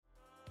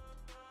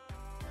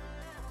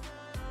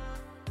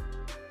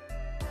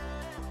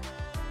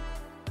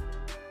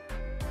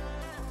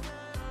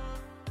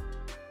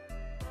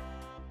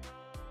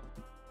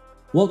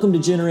Welcome to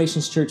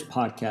Generations Church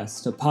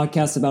Podcast, a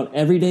podcast about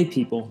everyday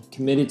people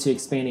committed to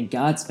expanding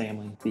God's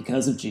family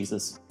because of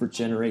Jesus for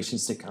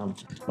generations to come.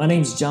 My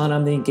name's John.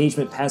 I'm the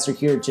engagement pastor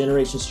here at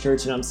Generations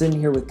Church, and I'm sitting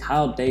here with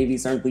Kyle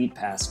Davies, our lead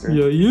pastor.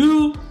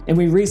 And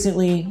we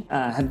recently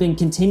have been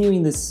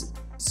continuing this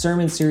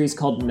sermon series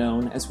called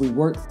Known as we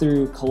work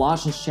through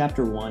Colossians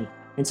chapter 1.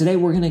 And today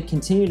we're going to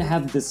continue to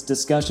have this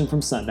discussion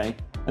from Sunday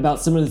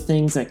about some of the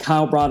things that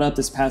Kyle brought up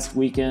this past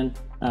weekend.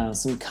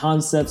 Some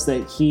concepts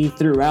that he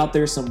threw out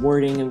there, some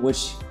wording in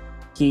which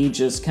he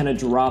just kind of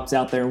dropped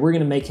out there. And we're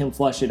going to make him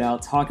flesh it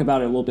out, talk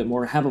about it a little bit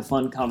more, have a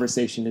fun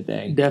conversation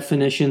today.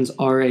 Definitions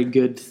are a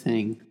good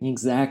thing.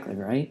 Exactly,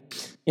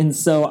 right? And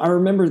so I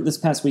remember this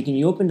past weekend,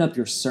 you opened up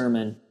your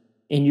sermon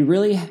and you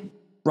really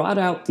brought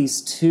out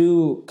these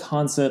two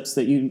concepts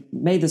that you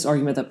made this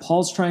argument that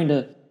Paul's trying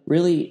to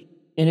really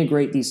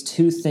integrate these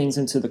two things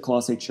into the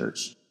Colossae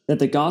church, that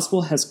the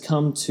gospel has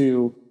come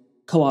to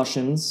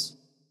Colossians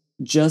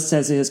just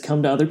as it has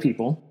come to other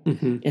people.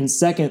 Mm-hmm. And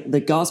second, the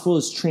gospel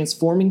is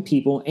transforming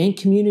people and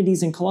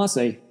communities in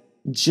Colossae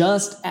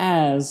just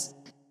as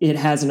it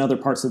has in other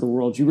parts of the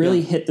world. You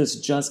really hit this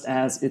just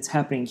as it's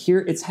happening here.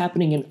 It's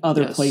happening in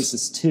other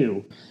places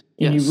too.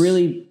 And you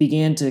really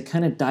began to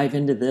kind of dive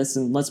into this.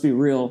 And let's be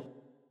real,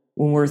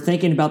 when we're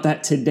thinking about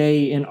that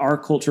today in our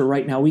culture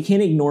right now, we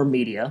can't ignore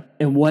media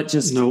and what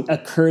just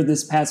occurred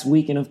this past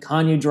weekend of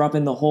Kanye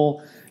dropping the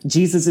whole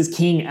Jesus is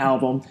King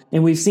album.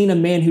 And we've seen a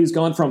man who's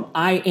gone from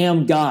I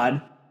am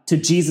God to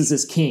Jesus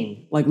is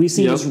King. Like we've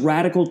seen this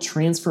radical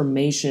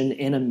transformation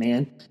in a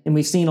man. And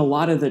we've seen a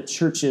lot of the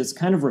church's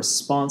kind of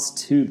response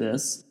to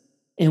this.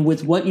 And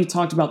with what you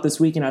talked about this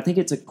weekend, I think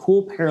it's a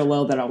cool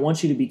parallel that I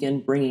want you to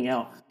begin bringing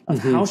out of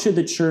how should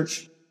the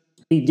church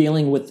be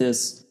dealing with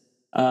this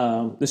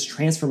this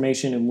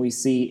transformation and we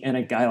see in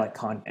a guy like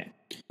Kanye.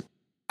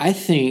 I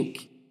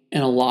think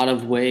in a lot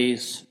of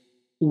ways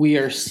we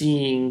are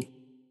seeing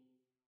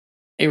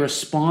a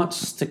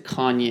response to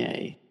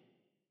Kanye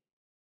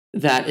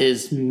that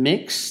is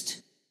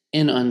mixed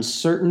and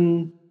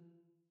uncertain,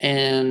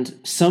 and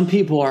some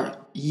people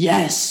are,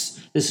 yes,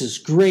 this is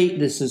great,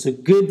 this is a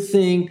good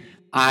thing.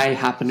 I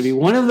happen to be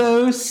one of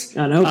those.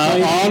 I know.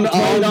 On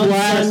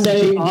blast,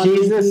 Sunday,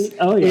 Jesus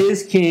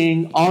is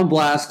King. On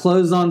blast,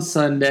 closed on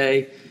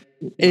Sunday.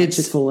 It's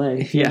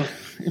Chick-fil-A. Yeah,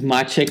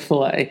 my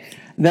Chick-fil-A.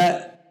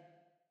 That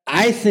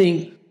I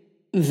think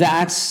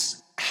that's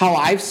how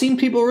I've seen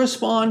people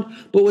respond.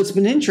 But what's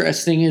been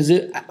interesting is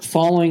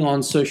following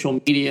on social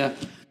media,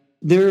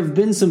 there have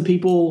been some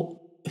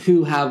people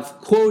who have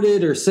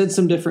quoted or said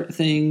some different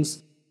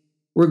things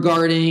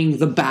regarding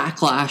the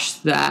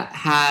backlash that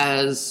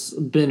has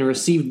been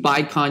received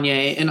by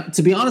Kanye. And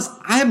to be honest,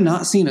 I have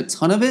not seen a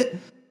ton of it,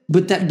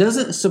 but that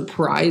doesn't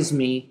surprise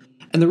me.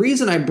 And the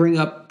reason I bring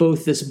up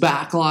both this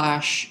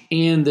backlash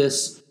and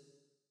this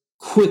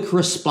quick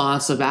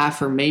response of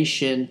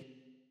affirmation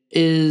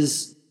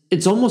is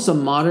it's almost a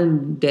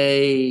modern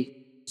day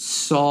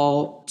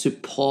Saul to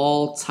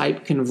Paul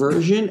type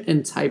conversion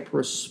and type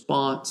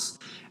response.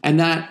 And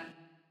that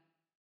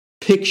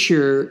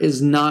picture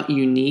is not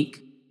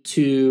unique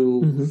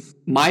to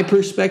my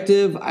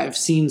perspective. I've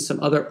seen some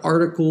other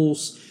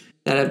articles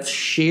that have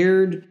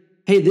shared,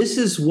 hey, this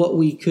is what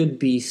we could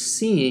be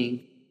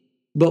seeing.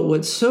 But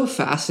what's so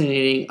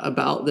fascinating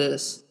about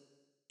this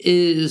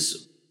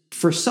is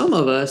for some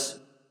of us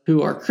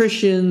who are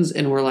Christians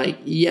and we're like,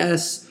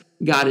 yes,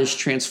 God has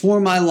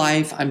transformed my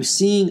life. I'm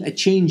seeing a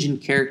change in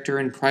character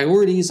and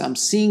priorities. I'm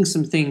seeing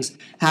some things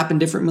happen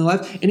different in my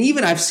life. And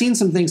even I've seen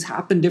some things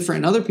happen different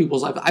in other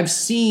people's lives. I've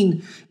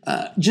seen,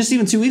 just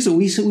even 2 weeks ago,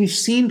 we've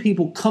seen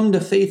people come to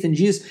faith in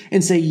Jesus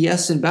and say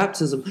yes in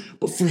baptism.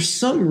 But for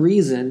some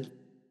reason,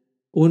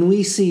 when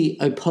we see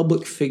a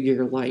public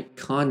figure like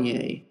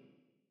Kanye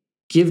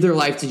give their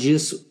life to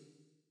Jesus,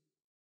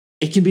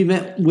 it can be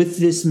met with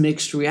this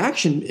mixed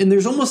reaction. And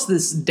there's almost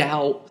this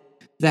doubt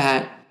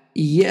that,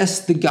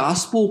 yes, the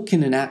gospel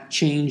can enact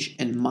change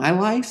in my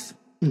life,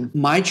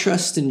 my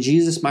trust in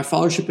Jesus, my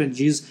followership in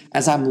Jesus,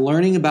 as I'm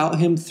learning about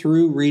him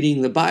through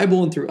reading the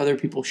Bible and through other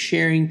people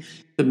sharing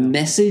the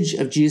message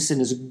of Jesus and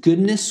his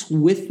goodness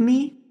with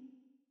me.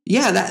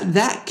 Yeah,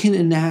 that can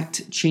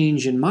enact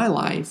change in my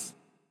life,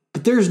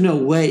 but there's no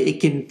way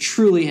it can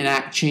truly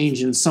enact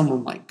change in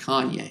someone like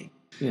Kanye.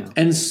 Yeah.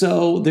 And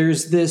so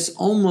there's this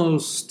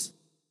almost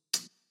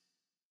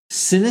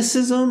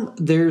cynicism,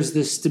 there's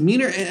this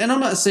demeanor, and I'm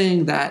not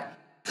saying that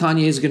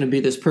Kanye is going to be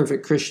this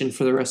perfect Christian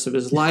for the rest of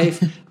his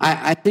life.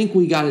 I think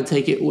we got to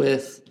take it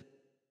with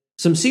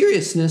some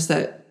seriousness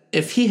that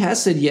if he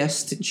has said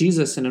yes to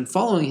Jesus and in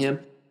following him,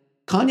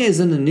 Kanye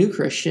isn't a new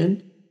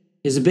Christian.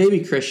 He's a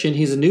baby Christian.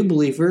 He's a new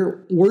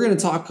believer. We're going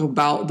to talk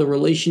about the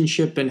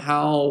relationship and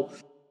how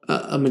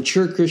a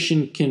mature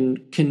Christian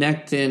can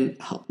connect and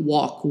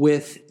walk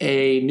with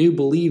a new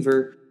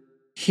believer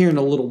here in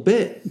a little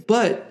bit.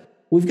 But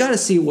we've got to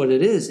see what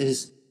it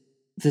is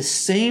the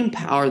same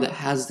power that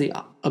has the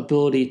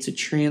ability to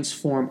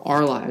transform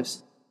our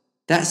lives.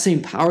 That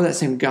same power, that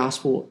same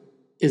gospel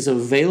is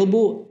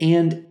available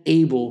and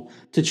able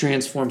to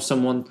transform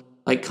someone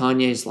like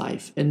Kanye's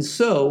life. And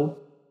so,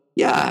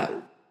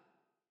 yeah,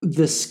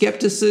 the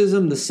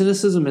skepticism, the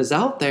cynicism is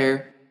out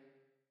there,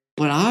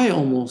 but I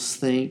almost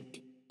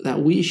think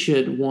that we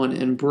should, one,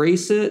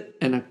 embrace it.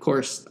 And of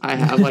course, I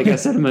have, like I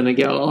said a minute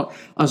ago,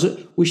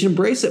 we should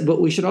embrace it, but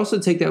we should also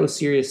take that with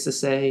serious to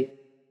say,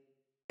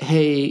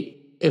 hey,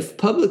 if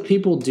public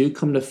people do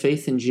come to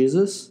faith in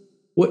Jesus,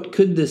 what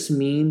could this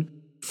mean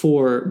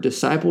for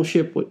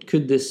discipleship? What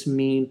could this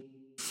mean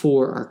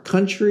for our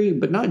country?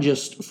 But not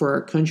just for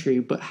our country,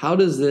 but how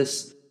does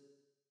this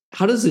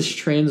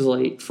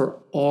translate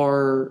for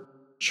our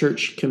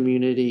church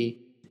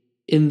community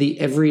in the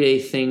everyday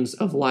things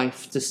of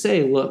life? To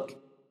say, look,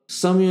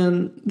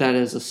 someone that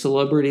is a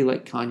celebrity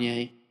like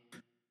Kanye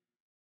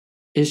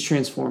is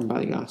transformed by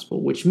the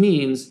gospel, which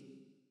means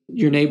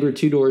your neighbor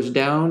 2 doors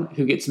down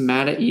who gets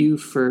mad at you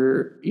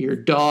for your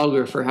dog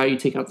or for how you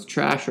take out the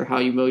trash or how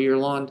you mow your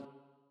lawn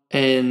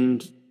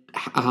and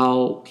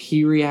how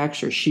he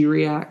reacts or she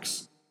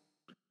reacts,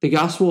 the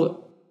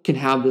gospel can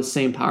have the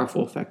same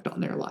powerful effect on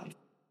their life.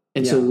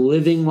 And so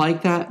living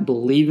like that,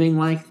 believing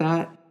like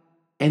that,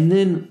 and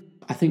then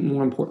I think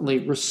more importantly,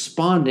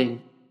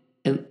 responding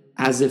and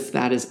as if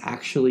that is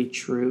actually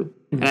true.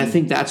 And I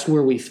think that's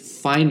where we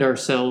find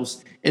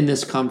ourselves in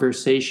this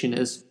conversation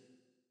is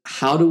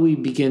how do we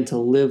begin to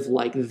live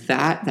like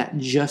that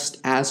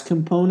just as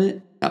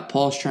component that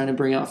Paul's trying to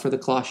bring out for the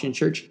Colossian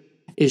church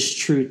is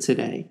true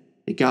today.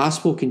 The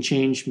gospel can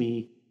change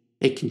me.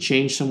 It can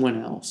change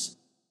someone else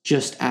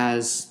just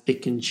as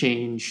it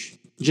changed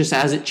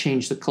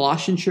the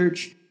Colossian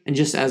church and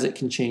just as it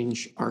can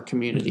change our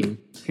community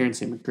here in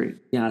Salmon Creek.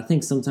 Yeah, I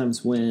think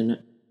sometimes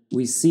when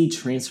we see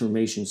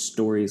transformation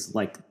stories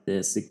like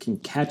this, it can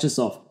catch us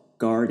off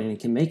guard and it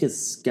can make us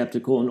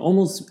skeptical and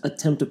almost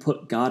attempt to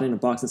put God in a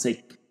box and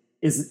say,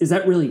 is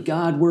that really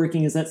God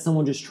working? Is that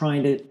someone just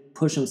trying to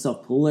push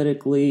himself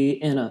politically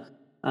in a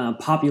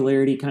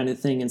popularity kind of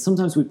thing? And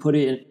sometimes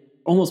we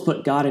almost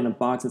put God in a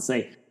box and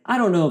say, I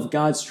don't know if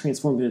God's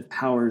transformative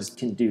powers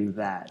can do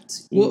that.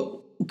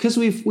 Well, because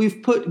we've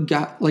put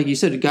God, like you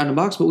said, God in a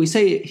box, but we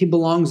say he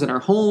belongs in our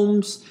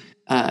homes,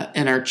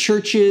 in our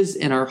churches,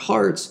 in our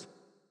hearts.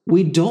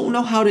 We don't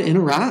know how to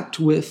interact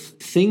with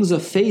things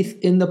of faith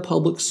in the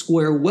public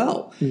square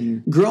well.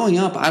 Growing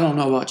up, I don't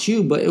know about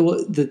you, but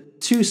the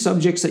two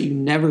subjects that you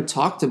never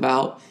talked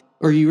about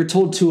or you were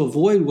told to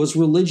avoid was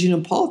religion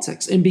and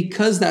politics. And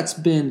because that's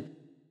been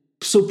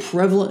so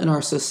prevalent in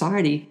our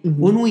society,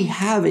 when we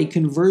have a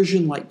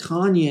conversion like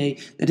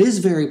Kanye that is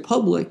very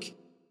public,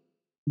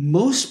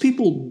 most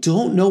people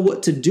don't know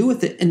what to do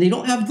with it. And they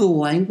don't have the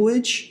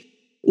language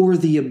or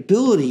the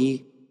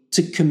ability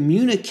to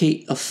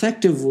communicate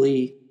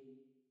effectively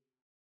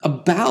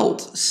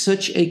about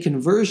such a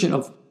conversion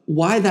of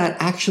why that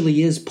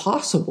actually is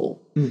possible.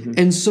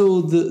 And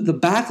so the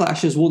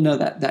backlash is, well, no,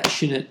 that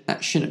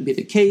shouldn't be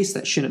the case.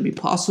 That shouldn't be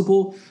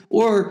possible.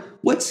 Or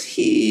what's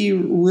he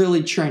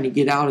really trying to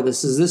get out of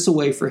this? Is this a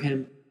way for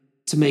him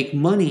to make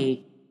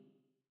money?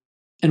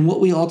 And what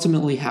we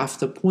ultimately have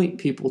to point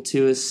people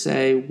to is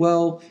say,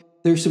 well,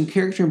 there's some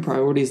character and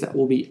priorities that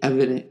will be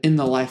evident in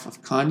the life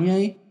of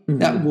Kanye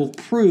that will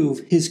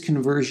prove his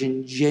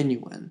conversion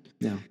genuine.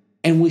 Yeah.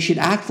 And we should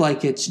act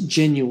like it's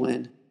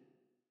genuine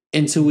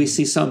until we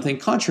see something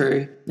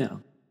contrary. Yeah.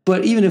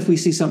 But even if we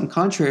see something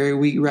contrary,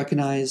 we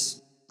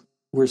recognize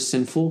we're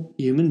sinful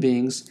human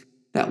beings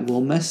that will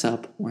mess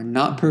up. We're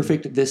not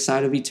perfect this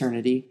side of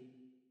eternity.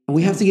 And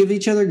we have to give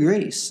each other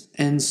grace.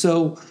 And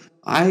so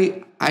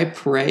I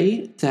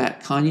pray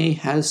that Kanye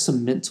has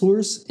some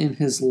mentors in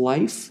his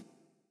life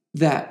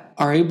that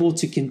are able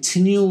to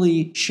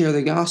continually share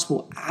the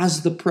gospel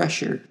as the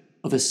pressure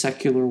of a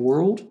secular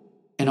world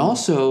and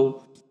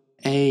also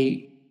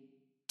in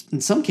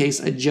some case,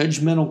 a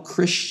judgmental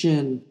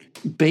Christian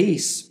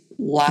base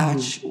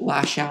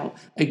lash out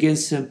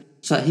against him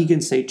so that he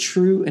can stay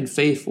true and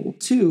faithful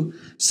to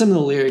some of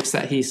the lyrics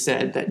that he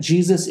said, that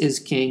Jesus is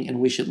king and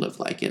we should live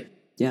like it.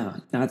 Yeah,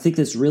 and I think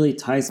this really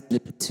ties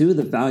into two of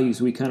the values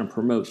we kind of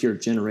promote here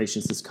at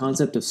Generations, this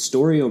concept of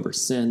story over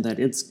sin, that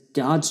it's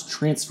God's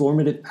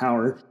transformative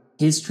power,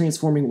 his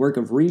transforming work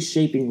of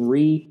reshaping,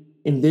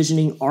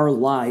 re-envisioning our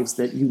lives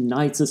that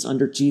unites us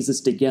under Jesus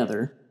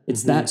together.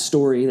 It's that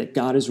story that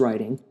God is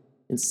writing.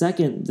 And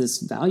second, this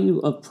value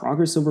of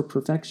progress over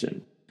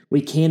perfection.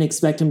 We can't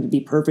expect him to be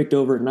perfect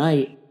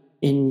overnight,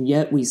 and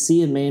yet we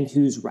see a man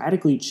who's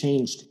radically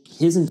changed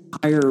his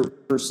entire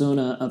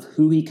persona of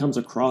who he comes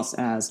across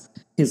as.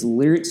 His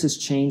lyrics has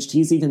changed.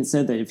 He's even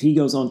said that if he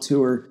goes on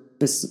tour,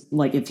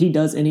 if he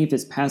does any of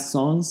his past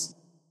songs,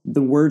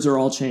 the words are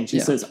all changed. He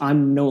says,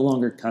 I'm no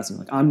longer cussing.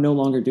 Like, I'm no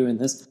longer doing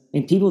this.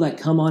 And people that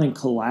come on and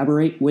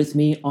collaborate with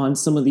me on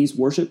some of these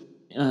worship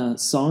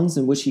songs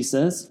in which he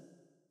says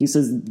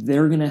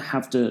they're going to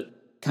have to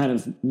kind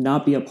of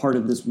not be a part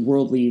of this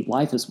worldly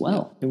life as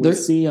well. And we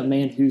see a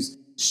man who's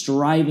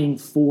striving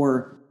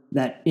for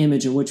that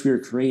image in which we were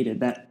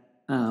created, that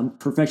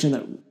perfection,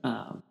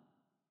 that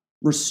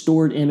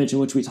restored image in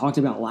which we talked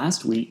about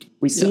last week.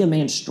 We see a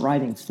man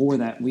striving for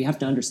that. We have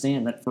to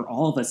understand that for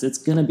all of us, it's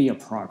going to be a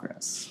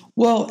progress.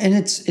 Well, and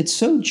it's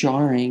so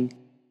jarring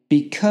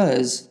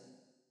because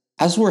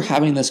as we're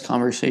having this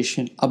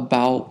conversation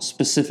about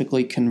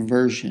specifically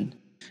conversion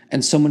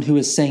and someone who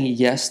is saying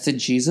yes to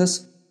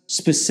Jesus,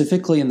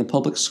 specifically in the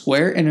public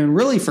square, and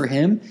really for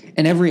him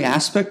in every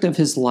aspect of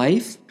his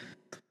life,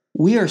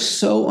 we are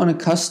so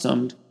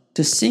unaccustomed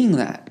to seeing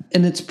that.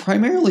 And it's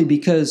primarily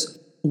because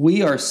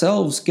we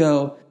ourselves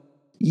go,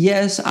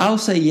 yes, I'll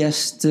say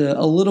yes to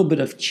a little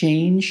bit of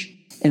change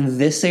in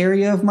this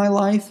area of my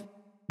life,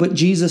 but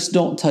Jesus,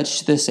 don't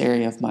touch this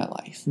area of my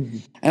life. Mm-hmm.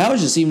 And I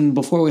was just, even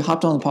before we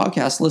hopped on the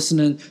podcast,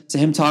 listening to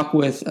him talk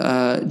with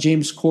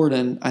James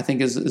Corden, I think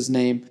is his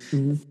name,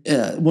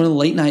 mm-hmm. One of the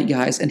late night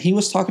guys. And he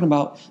was talking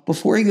about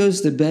before he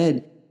goes to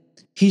bed,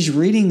 he's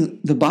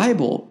reading the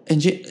Bible.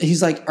 And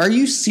he's like, are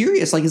you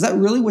serious? Like, is that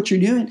really what you're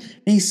doing?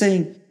 And he's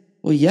saying,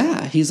 well,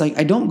 yeah. He's like,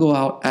 I don't go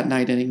out at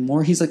night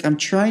anymore. He's like, I'm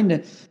trying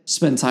to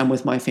spend time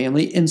with my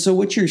family. And so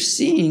what you're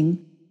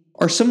seeing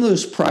are some of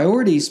those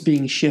priorities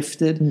being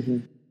shifted. Mm-hmm.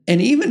 And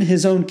even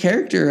his own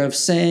character of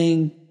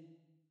saying,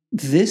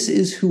 this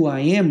is who I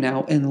am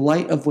now in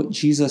light of what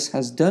Jesus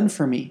has done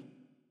for me.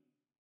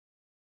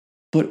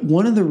 But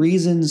one of the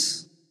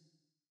reasons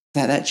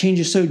that change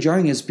is so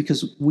jarring is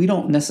because we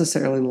don't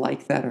necessarily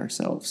like that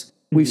ourselves.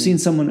 Mm-hmm. We've seen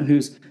someone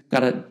who's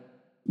got a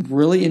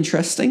really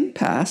interesting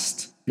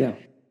past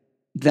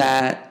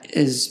that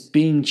is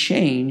being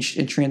changed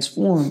and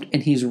transformed,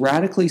 and he's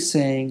radically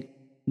saying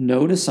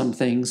no to some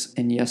things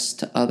and yes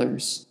to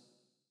others.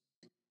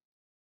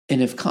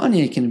 And if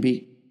Kanye can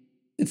be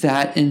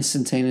that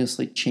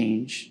instantaneously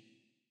changed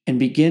and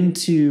begin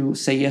to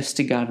say yes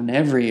to God in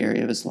every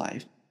area of his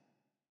life,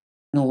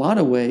 in a lot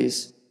of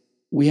ways,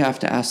 we have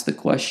to ask the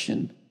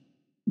question,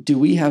 do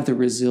we have the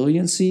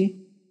resiliency?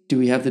 Do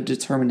we have the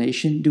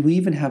determination? Do we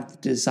even have the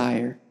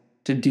desire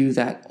to do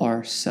that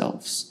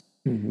ourselves?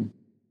 Mm-hmm.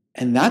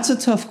 And that's a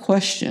tough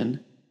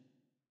question,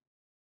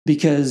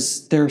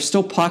 because there are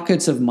still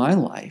pockets of my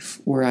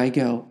life where I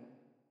go,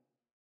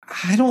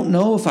 I don't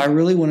know if I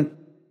really want to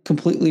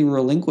completely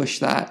relinquish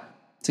that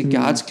to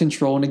God's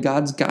control and to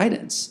God's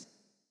guidance.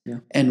 Yeah.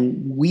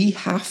 And we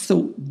have to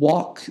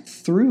walk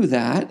through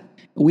that.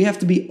 We have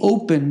to be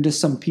open to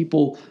some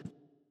people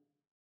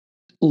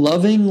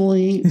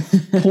lovingly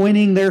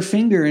pointing their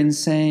finger and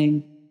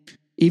saying,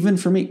 even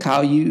for me,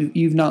 Kyle,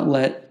 you've not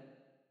let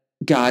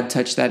God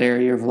touch that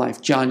area of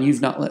life. John,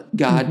 you've not let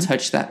God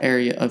touch that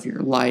area of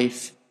your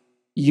life.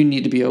 You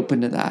need to be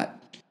open to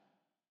that.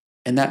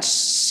 And that's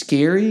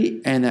scary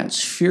and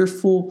that's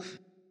fearful.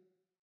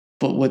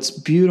 But what's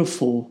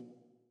beautiful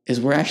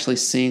is we're actually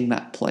seeing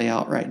that play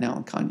out right now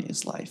in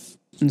Kanye's life.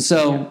 And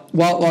so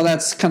while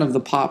that's kind of the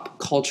pop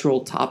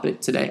cultural topic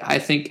today, I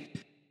think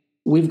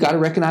we've got to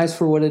recognize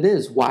for what it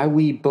is, why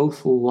we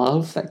both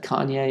love that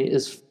Kanye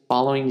is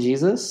following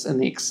Jesus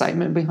and the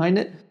excitement behind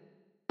it,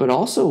 but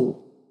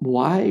also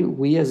why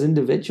we as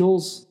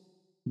individuals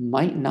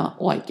might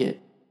not like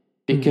it,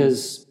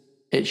 because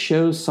it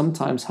shows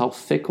sometimes how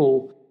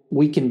fickle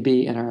we can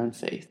be in our own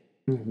faith.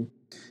 Mm-hmm.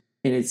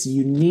 And it's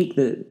unique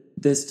that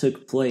this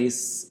took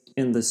place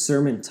in the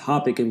sermon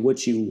topic in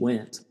which you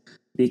went,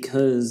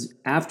 because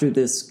after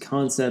this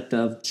concept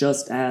of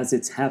just as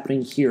it's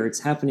happening here, it's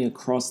happening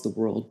across the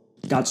world.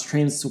 God's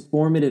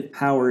transformative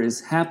power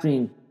is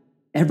happening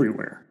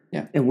everywhere.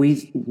 Yeah. And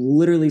we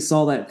literally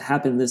saw that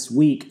happen this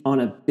week on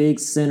a big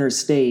center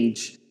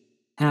stage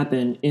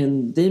happen.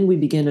 And then we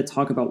began to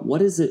talk about, what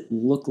does it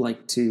look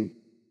like to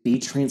be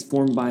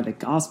transformed by the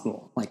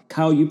gospel? Like,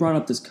 Kyle, you brought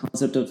up this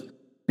concept of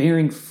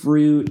bearing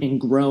fruit and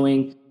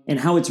growing, and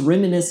how it's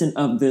reminiscent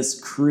of this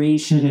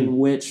creation in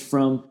which,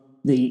 from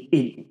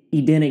the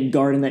Edenic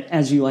garden, that,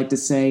 as you like to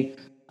say,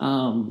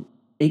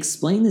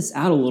 explain this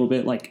out a little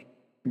bit. Like,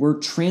 we're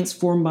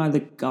transformed by the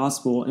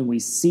gospel, and we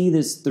see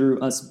this through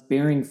us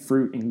bearing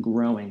fruit and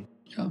growing.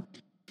 Yeah.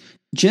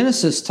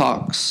 Genesis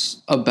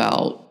talks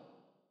about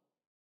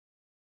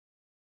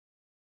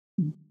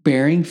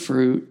bearing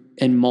fruit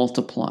and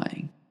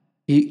multiplying.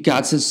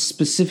 God says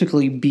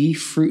specifically, be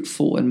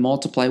fruitful and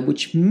multiply,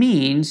 which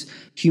means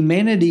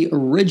humanity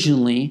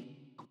originally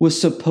was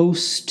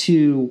supposed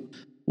to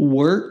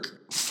work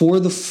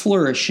for the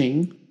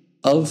flourishing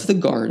of the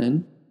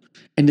garden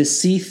and to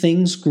see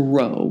things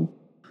grow,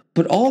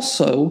 but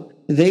also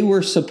they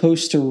were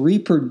supposed to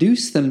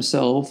reproduce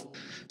themselves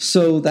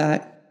so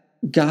that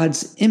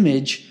God's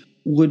image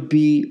would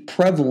be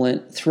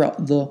prevalent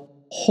throughout the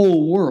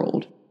whole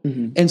world.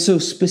 Mm-hmm. And so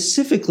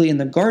specifically in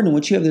the garden,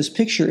 what you have this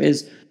picture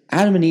is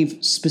Adam and Eve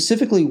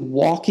specifically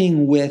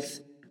walking with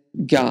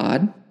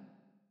God.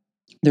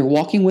 They're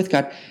walking with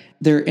God.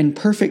 They're in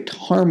perfect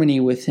harmony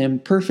with him,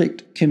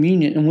 perfect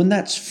communion. And when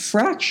that's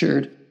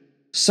fractured,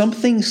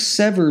 something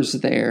severs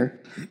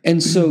there.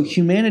 And so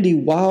humanity,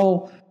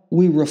 while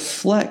we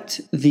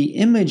reflect the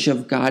image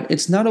of God,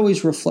 it's not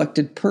always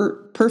reflected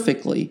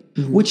perfectly,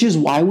 which is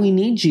why we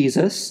need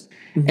Jesus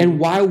and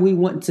why we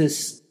want to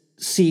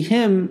see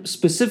him.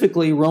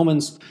 Specifically,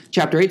 Romans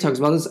chapter 8 talks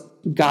about this,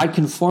 God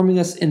conforming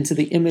us into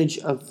the image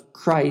of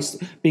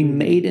Christ, being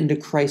made into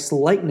Christ's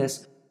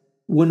likeness.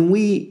 When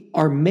we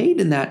are made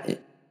in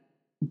that,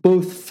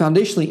 both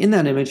foundationally in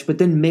that image, but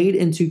then made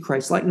into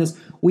Christ's likeness,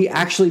 we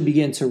actually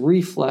begin to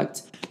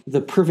reflect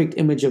the perfect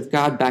image of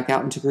God back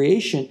out into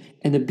creation.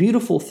 And the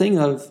beautiful thing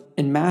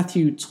in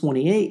Matthew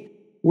 28,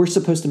 we're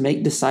supposed to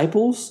make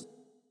disciples.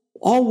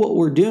 All what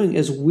we're doing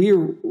is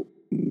we're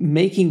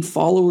making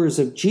followers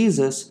of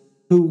Jesus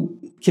who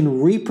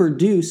can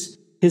reproduce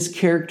his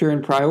character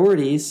and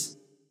priorities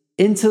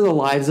into the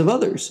lives of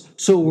others.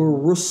 So we're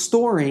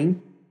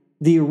restoring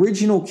the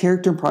original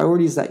character and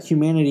priorities that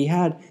humanity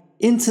had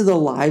into the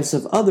lives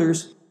of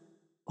others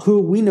who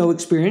we know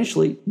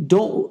experientially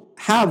don't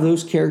have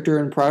those character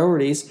and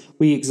priorities.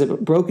 We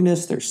exhibit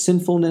brokenness, there's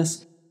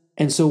sinfulness.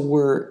 And so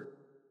we're,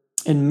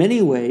 in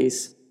many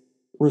ways,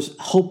 we're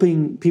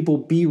helping people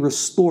be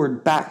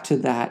restored back to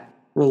that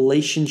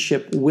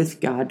relationship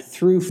with God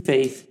through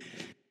faith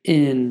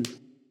in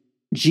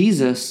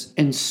Jesus.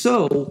 And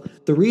so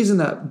the reason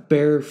that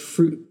bear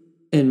fruit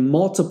and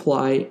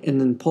multiply,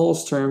 and in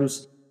Paul's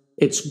terms,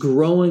 it's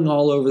growing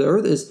all over the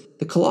earth, is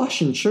the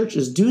Colossian church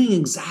is doing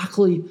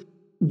exactly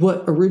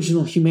what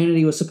original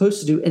humanity was supposed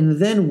to do,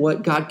 and then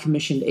what God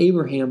commissioned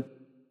Abraham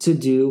to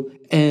do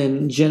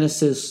in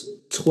Genesis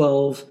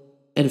 12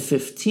 and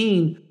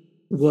 15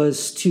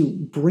 was to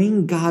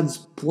bring God's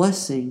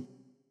blessing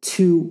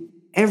to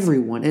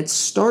everyone. It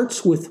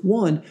starts with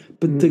one,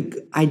 but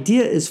the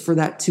idea is for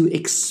that to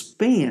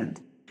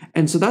expand.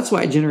 And so that's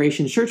why at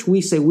Generation Church,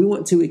 we say we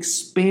want to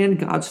expand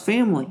God's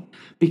family,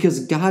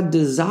 because God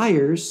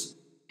desires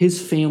his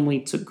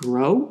family to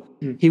grow.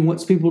 He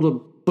wants people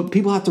to, but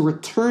people have to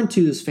return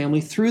to this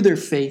family through their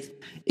faith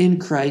in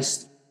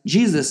Christ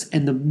Jesus.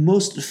 And the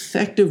most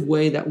effective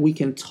way that we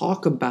can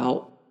talk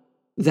about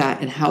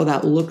that and how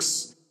that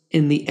looks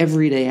in the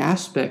everyday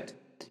aspect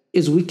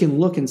is we can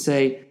look and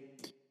say,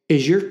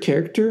 is your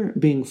character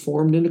being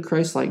formed into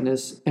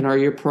Christ-likeness, and are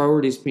your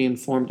priorities being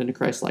formed into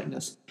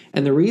Christ-likeness?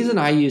 And the reason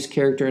I use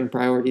character and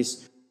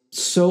priorities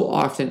so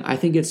often, I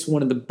think it's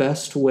one of the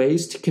best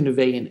ways to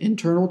convey an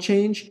internal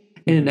change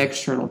and an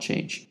external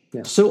change.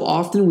 Yeah. So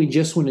often we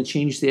just want to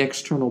change the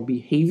external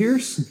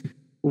behaviors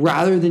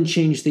rather than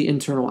change the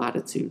internal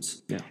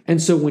attitudes. Yeah. And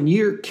so when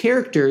your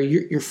character,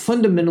 you're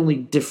fundamentally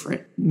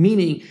different,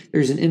 meaning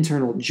there's an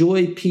internal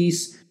joy,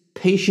 peace,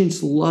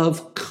 patience,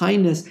 love,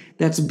 kindness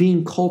that's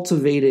being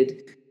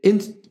cultivated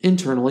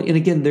internally. And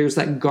again, there's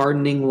that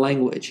gardening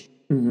language.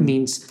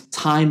 Means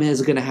time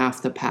is going to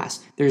have to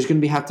pass. There's going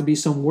to have to be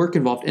some work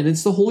involved. And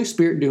it's the Holy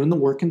Spirit doing the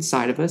work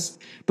inside of us.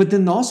 But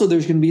then also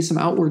there's going to be some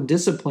outward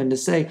discipline to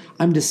say,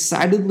 I'm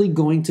decidedly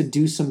going to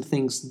do some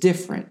things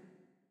different.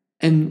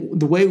 And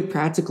the way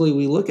practically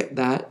we look at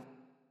that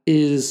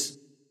is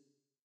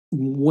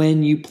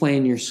when you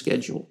plan your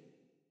schedule,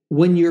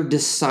 when you're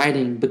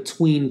deciding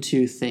between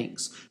two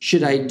things.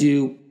 Should I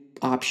do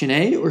option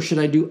A or should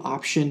I do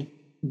option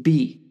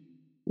B?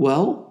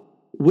 Well,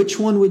 which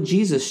one would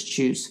Jesus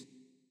choose?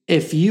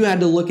 If you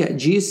had to look at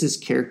Jesus'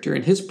 character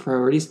and his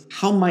priorities,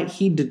 how might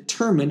he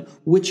determine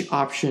which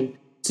option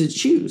to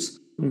choose?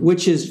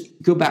 Which is,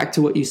 go back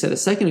to what you said a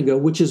second ago,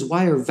 which is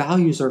why our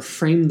values are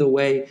framed the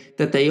way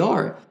that they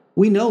are.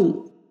 We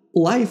know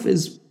life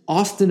is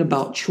often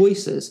about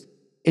choices.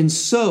 And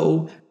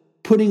so,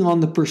 putting on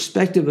the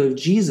perspective of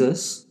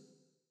Jesus,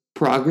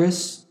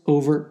 progress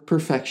over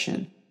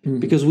perfection,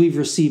 because we've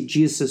received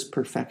Jesus'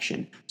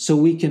 perfection. So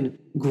we can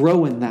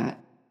grow in that.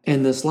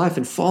 In this life,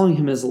 and following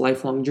him is a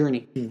lifelong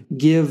journey.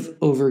 Give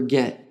over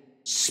get,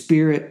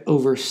 spirit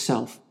over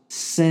self,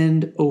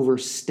 send over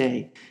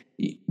stay.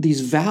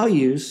 These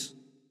values,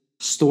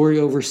 story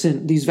over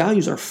sin, these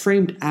values are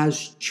framed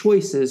as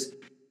choices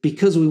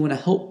because we want to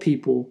help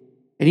people,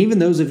 and even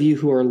those of you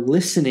who are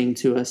listening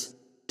to us,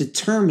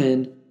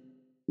 determine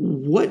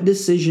what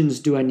decisions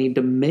do I need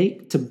to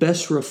make to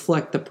best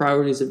reflect the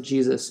priorities of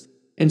Jesus.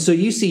 And so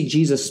you see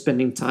Jesus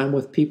spending time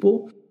with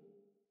people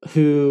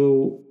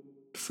who,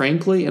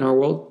 frankly, in our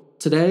world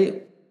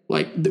today,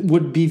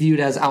 would be viewed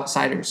as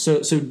outsiders.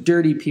 So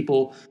dirty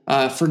people,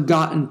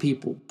 forgotten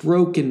people,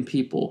 broken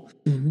people,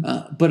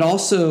 but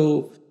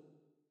also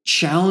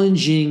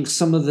challenging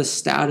some of the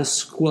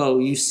status quo.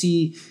 You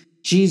see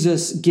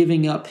Jesus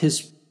giving up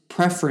his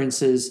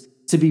preferences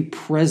to be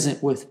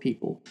present with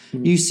people.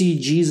 You see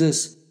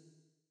Jesus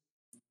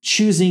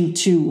choosing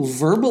to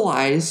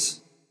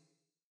verbalize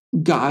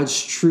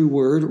God's true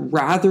word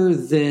rather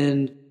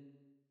than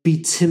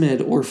be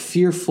timid or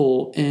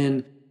fearful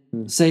and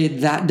say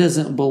that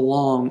doesn't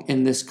belong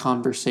in this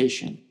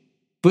conversation.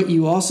 But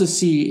you also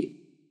see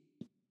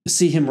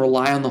him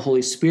rely on the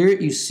Holy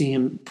Spirit. You see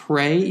him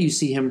pray. You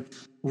see him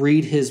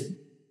read his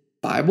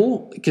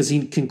Bible because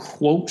he can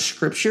quote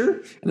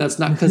scripture. And that's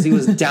not because he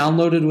was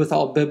downloaded with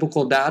all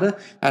biblical data.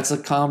 That's a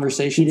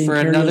conversation for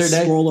another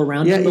day. Scroll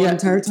around the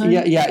entire time?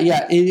 Yeah.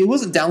 It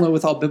wasn't downloaded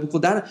with all biblical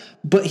data,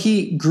 but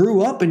he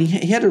grew up and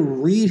he had to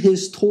read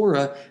his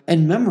Torah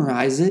and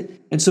memorize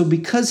it. And so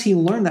because he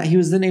learned that, he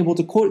was then able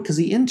to quote it because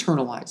he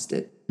internalized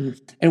it.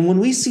 And when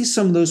we see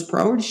some of those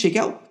priorities shake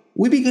out,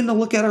 we begin to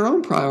look at our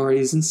own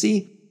priorities and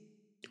see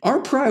our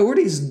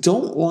priorities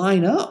don't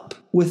line up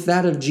with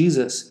that of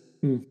Jesus.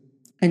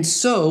 And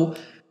so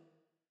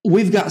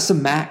we've got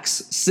some Macs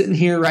sitting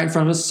here right in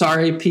front of us.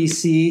 Sorry,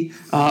 PC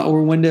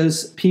or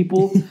Windows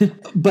people.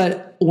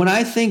 But when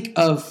I think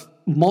of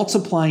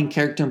multiplying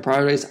character and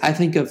priorities, I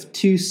think of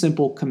two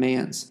simple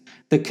commands.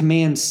 The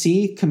command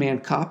C,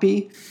 command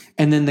copy,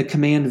 and then the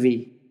command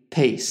V,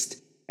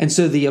 paste. And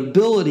so the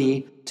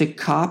ability to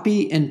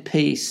copy and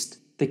paste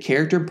the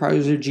character and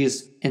priorities of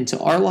Jesus into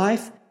our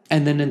life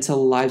and then into the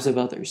lives of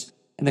others.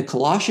 And the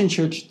Colossian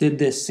church did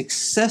this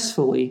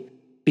successfully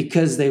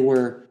because they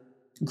were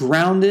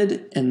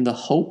grounded in the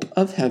hope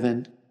of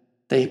heaven.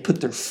 They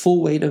put their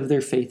full weight of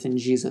their faith in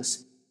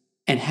Jesus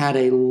and had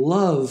a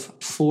love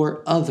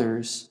for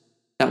others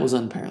that was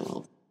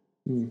unparalleled.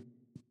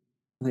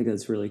 I think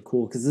that's really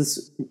cool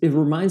because it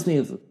reminds me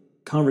of a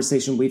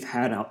conversation we've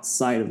had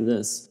outside of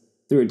this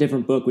through a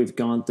different book we've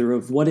gone through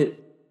of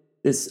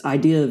this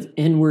idea of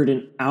inward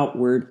and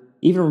outward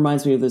even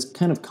reminds me of this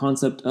kind of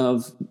concept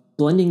of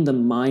blending the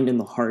mind and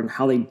the heart and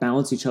how they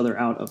balance each other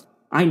out of,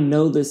 I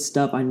know this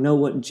stuff. I know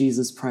what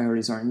Jesus'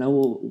 priorities are. I know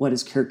what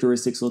his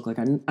characteristics look like.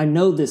 I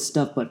know this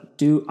stuff, but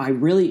do I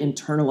really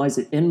internalize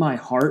it in my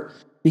heart?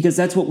 Because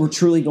that's what we're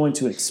truly going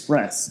to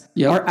express.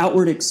 Yep. Our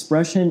outward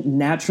expression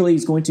naturally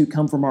is going to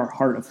come from our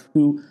heart of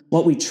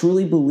what we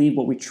truly believe,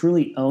 what we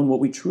truly own, what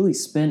we truly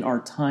spend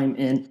our time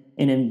in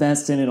and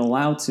invest in and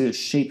allow to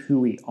shape who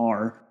we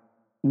are.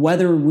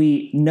 Whether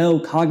we know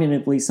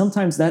cognitively,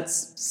 sometimes that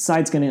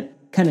side's going to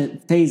kind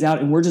of phase out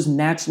and we're just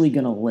naturally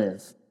going to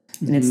live.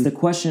 And it's the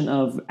question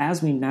of,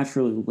 as we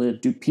naturally live,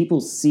 do people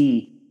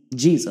see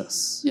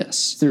Jesus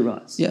through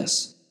us?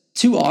 Yes.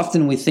 Too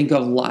often we think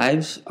of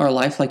our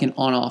life like an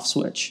on-off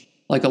switch,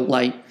 like a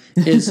light.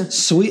 Is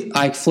sweet,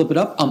 I flip it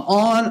up, I'm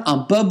on,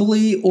 I'm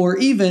bubbly, or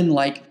even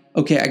like,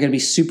 okay, I got to be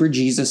super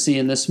Jesus-y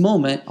in this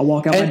moment. I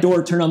walk out my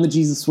door, turn on the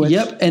Jesus switch.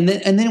 Yep, and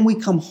then we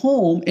come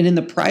home, and in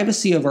the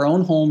privacy of our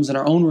own homes and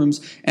our own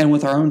rooms and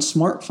with our own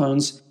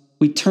smartphones,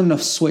 we turn the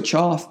switch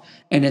off,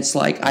 and it's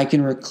like I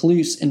can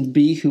recluse and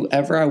be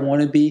whoever I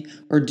want to be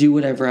or do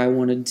whatever I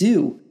want to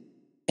do.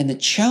 And the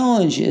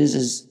challenge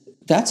is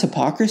that's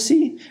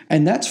hypocrisy,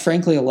 and that's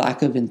frankly a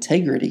lack of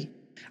integrity.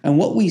 And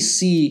what we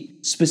see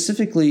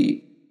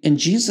specifically in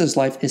Jesus'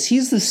 life is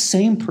he's the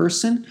same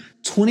person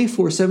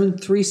 24/7,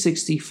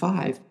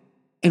 365.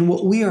 And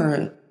what we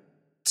are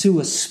to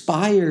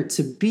aspire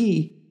to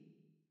be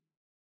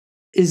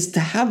is to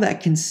have that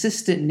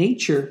consistent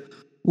nature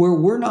where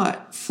we're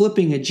not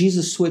flipping a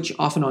Jesus switch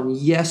off and on.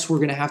 Yes, we're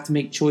going to have to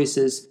make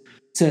choices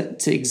to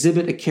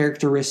exhibit a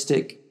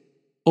characteristic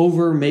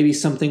over maybe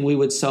something we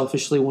would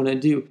selfishly want to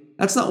do.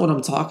 That's not what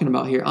I'm talking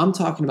about here. I'm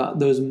talking about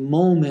those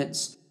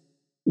moments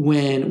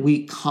when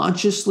we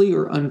consciously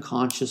or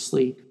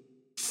unconsciously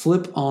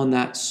flip on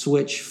that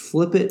switch,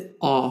 flip it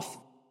off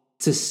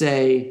to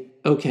say,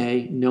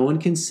 okay, no one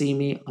can see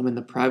me. I'm in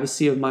the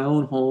privacy of my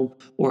own home,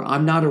 or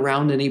I'm not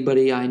around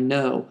anybody I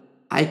know.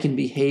 I can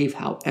behave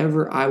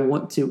however I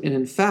want to. And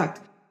in fact,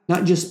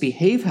 not just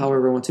behave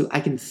however I want to, I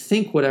can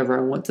think whatever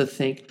I want to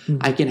think.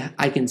 Mm-hmm.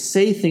 I can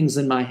say things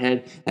in my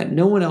head that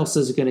no one else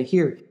is going to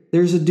hear.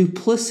 There's a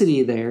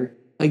duplicity there,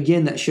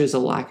 again, that shows a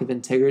lack of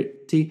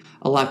integrity,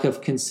 a lack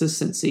of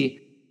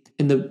consistency.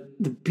 And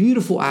the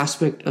beautiful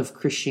aspect of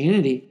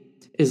Christianity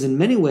is in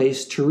many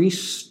ways to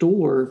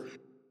restore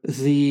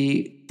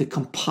the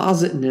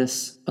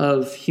compositeness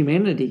of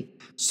humanity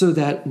so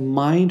that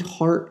mind,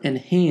 heart, and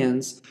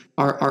hands,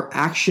 our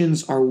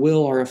actions, our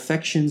will, our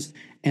affections,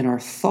 and our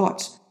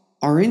thoughts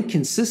are in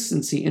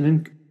consistency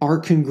and are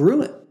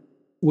congruent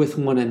with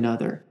one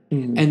another.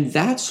 Mm-hmm. And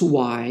that's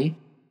why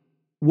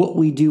what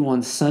we do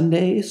on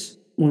Sundays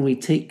when we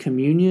take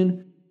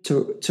communion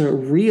to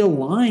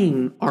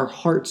realign our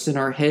hearts and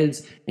our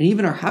heads and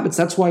even our habits.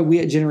 That's why we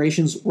at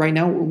Generations right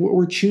now,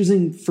 we're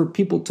choosing for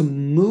people to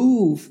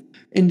move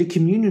into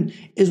communion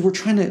is we're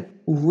trying to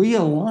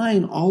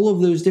realign all of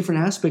those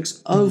different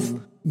aspects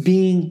of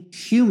being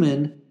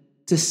human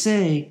to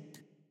say,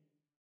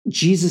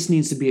 Jesus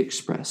needs to be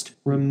expressed.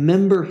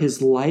 Remember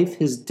his life,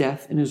 his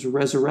death, and his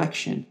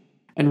resurrection,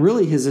 and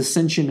really his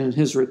ascension and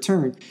his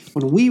return.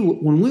 When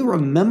we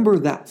remember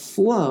that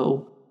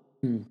flow,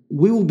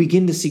 we will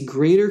begin to see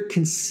greater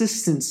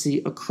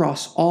consistency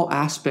across all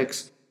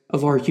aspects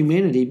of our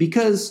humanity,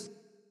 because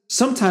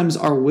sometimes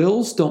our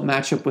wills don't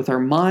match up with our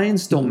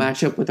minds, don't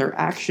match up with our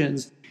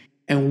actions,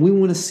 and we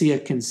want to see a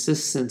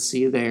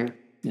consistency there.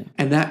 Yeah.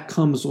 And that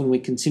comes when we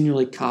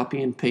continually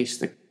copy and paste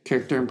the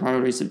character and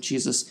priorities of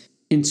Jesus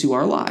into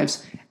our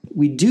lives.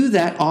 We do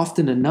that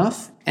often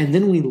enough, and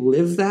then we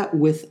live that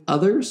with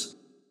others.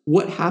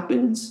 What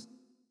happens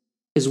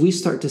is we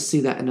start to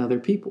see that in other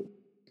people.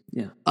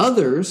 Yeah.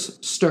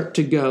 Others start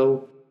to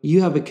go,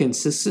 you have a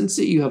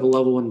consistency, you have a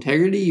level of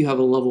integrity, you have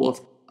a level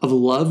of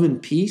love and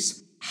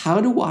peace.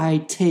 How do I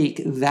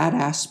take that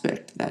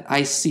aspect that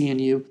I see in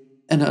you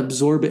and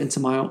absorb it into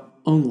my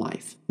own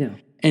life? Yeah.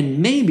 And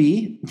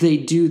maybe they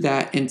do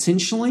that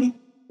intentionally,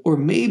 or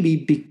maybe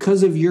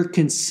because of your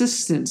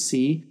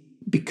consistency,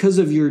 because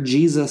of your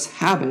Jesus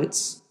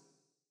habits,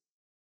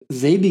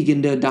 they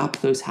begin to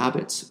adopt those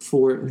habits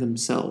for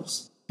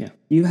themselves. Yeah.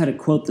 You had a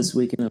quote this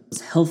week, and it was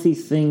healthy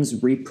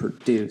things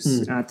reproduce.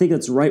 And I think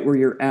that's right where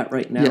you're at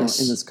right now in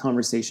this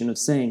conversation of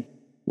saying,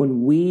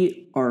 when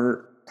we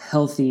are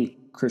healthy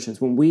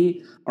Christians, when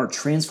we are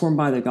transformed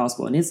by the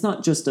gospel, and it's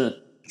not just a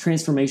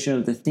transformation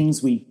of the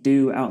things we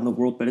do out in the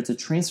world, but it's a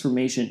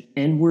transformation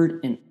inward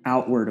and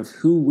outward of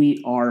who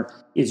we are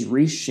is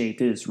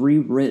reshaped. It is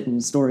rewritten,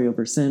 story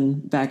over sin,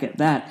 back at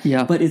that.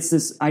 Yeah. But it's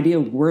this idea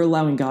of we're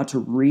allowing God to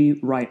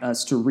rewrite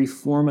us, to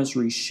reform us,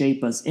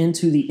 reshape us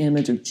into the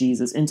image of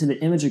Jesus, into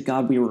the image of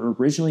God we were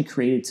originally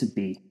created to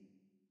be.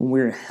 When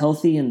we're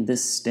healthy in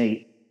this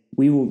state,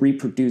 we will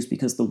reproduce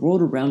because the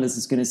world around us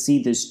is going to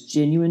see this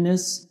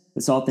genuineness,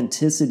 this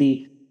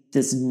authenticity,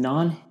 this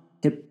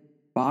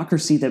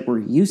non-hypocrisy that we're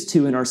used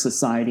to in our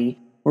society,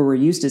 where we're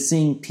used to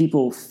seeing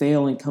people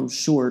fail and come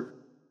short.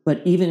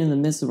 But even in the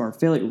midst of our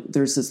failure,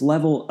 there's this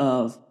level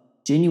of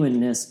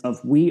genuineness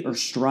of we are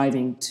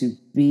striving to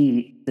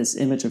be this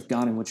image of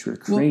God in which we were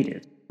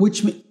created.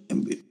 Which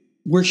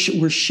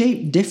we're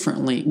shaped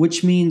differently,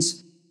 which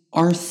means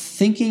our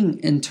thinking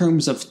in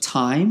terms of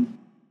time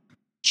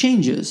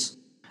changes.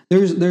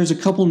 There's a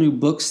couple new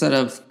books that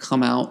have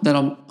come out that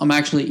I'm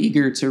actually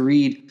eager to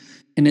read,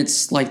 and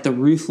it's like The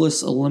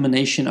Ruthless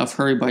Elimination of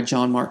Hurry by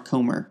John Mark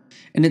Comer.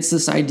 And it's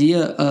this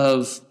idea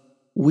of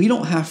we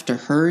don't have to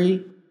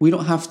hurry, we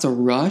don't have to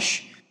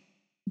rush,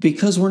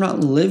 because we're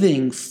not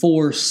living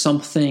for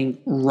something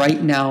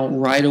right now,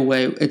 right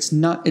away. It's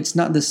not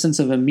the sense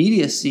of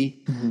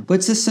immediacy, but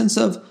it's a sense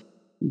of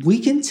we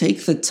can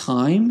take the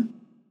time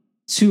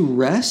to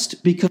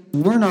rest because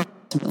we're not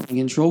ultimately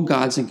in control.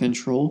 God's in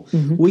control.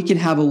 We can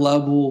have a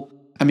level,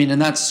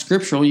 and that's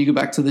scriptural. You go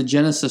back to the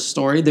Genesis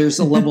story, there's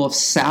a level of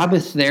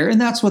Sabbath there,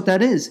 and that's what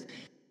that is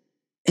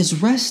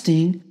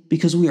resting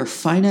because we are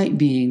finite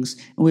beings,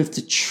 and we have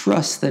to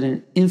trust that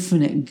an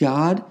infinite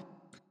God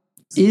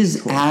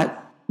is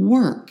at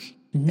work.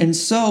 And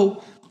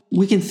so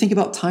we can think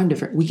about time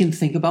different. We can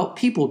think about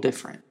people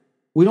different.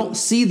 We don't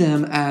see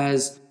them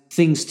as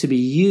things to be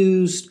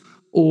used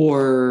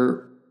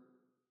or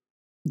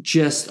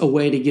just a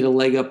way to get a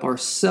leg up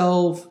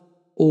ourselves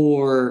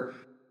or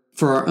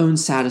for our own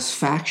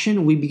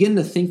satisfaction. We begin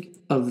to think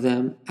of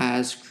them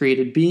as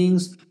created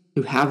beings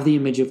who have the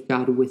image of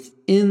God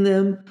within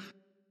them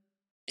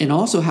and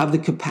also have the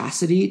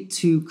capacity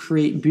to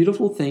create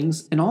beautiful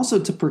things and also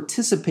to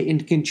participate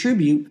and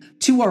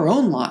contribute to our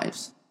own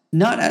lives.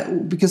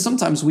 Because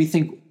sometimes we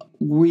think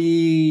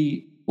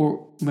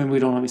or maybe we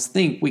don't always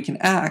think, we can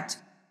act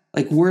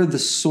like we're the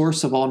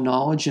source of all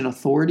knowledge and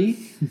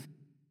authority,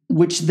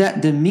 which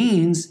that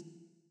demeans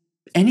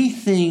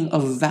anything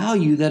of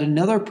value that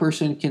another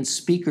person can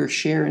speak or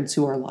share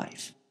into our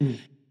life.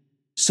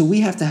 So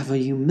we have to have a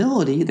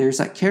humility, there's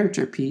that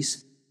character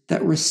piece,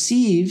 that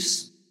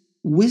receives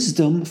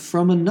wisdom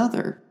from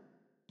another.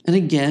 And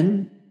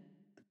again,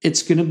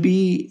 it's going to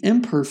be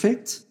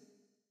imperfect,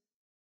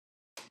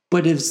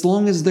 but as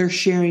long as they're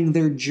sharing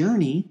their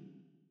journey,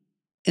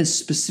 and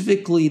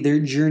specifically their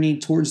journey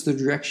towards the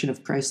direction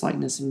of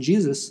Christ-likeness in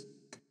Jesus,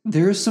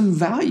 there is some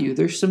value,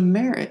 there's some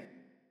merit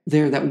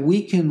there that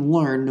we can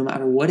learn no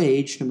matter what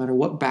age, no matter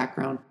what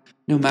background,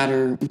 no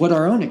matter what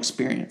our own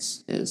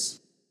experience is.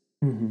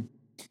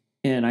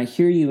 And I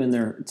hear you in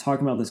there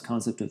talking about this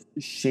concept of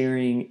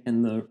sharing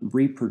and the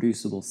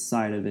reproducible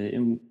side of it.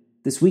 And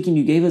this weekend,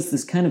 you gave us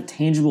this kind of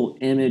tangible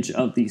image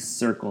of these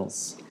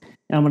circles.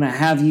 And I'm going to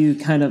have you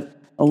kind of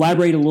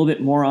elaborate a little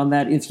bit more on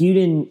that. If you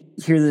didn't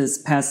hear this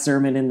past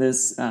sermon in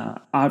this kind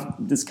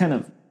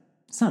of,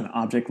 it's not an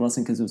object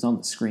lesson because it was on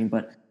the screen,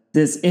 but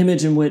this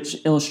image in which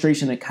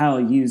illustration that Kyle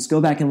used, go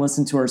back and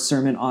listen to our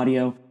sermon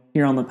audio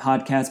here on the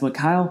podcast. But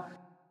Kyle,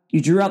 you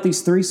drew out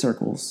these three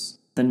circles: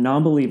 the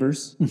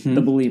non-believers,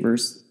 the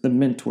believers, the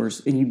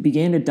mentors, and you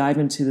began to dive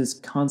into this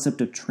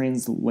concept of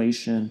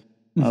translation,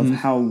 of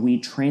how we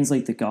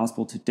translate the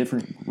gospel to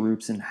different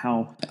groups and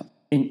how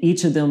in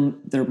each of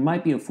them there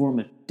might be a form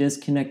of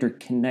disconnect or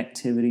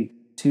connectivity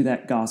to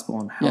that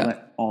gospel and how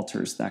that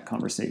alters that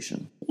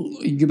conversation.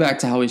 You go back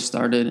to how we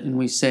started and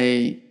we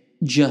say,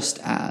 just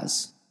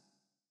as.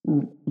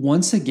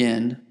 Once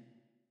again,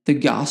 the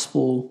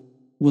gospel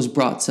was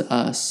brought to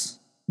us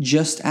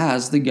just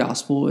as the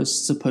gospel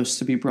is supposed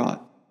to be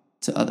brought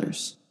to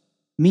others.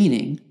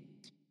 Meaning,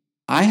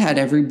 I had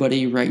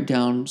everybody write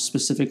down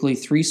specifically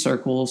 3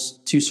 circles,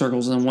 2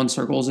 circles, and 1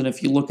 circle. And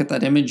if you look at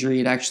that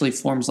imagery, it actually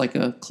forms like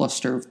a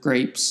cluster of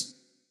grapes.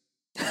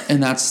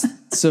 And that's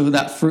so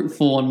that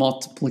fruitful and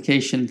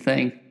multiplication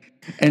thing.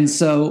 And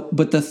so,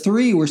 but the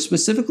 3 were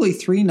specifically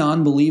 3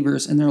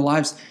 non-believers in their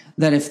lives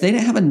that if they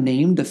didn't have a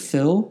name to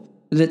fill,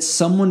 that it's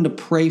someone to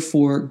pray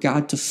for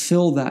God to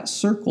fill that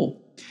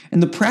circle.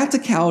 And the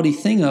practicality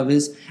thing of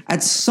is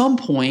at some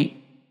point,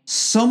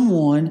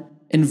 someone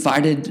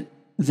invited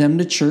them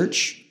to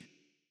church,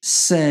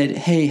 said,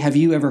 hey, have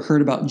you ever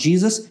heard about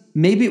Jesus?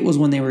 Maybe it was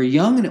when they were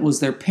young and it was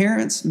their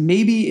parents.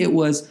 Maybe it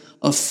was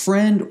a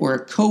friend or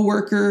a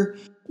coworker,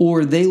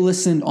 or they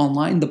listened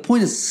online. The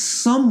point is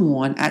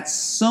someone at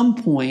some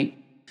point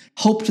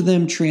helped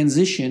them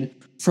transition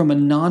from a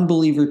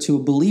non-believer to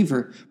a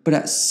believer. But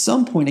at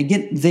some point,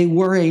 again, they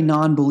were a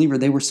non-believer.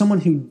 They were someone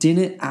who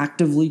didn't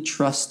actively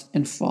trust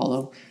and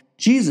follow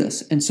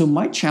Jesus. And so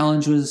my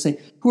challenge was to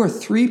say, who are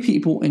 3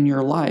 people in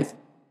your life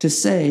to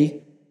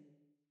say,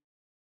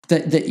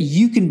 that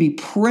you can be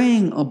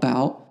praying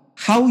about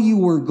how you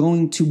were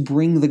going to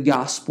bring the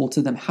gospel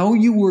to them, how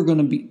you were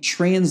going to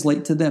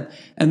translate to them.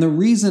 And the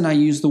reason I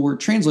use the word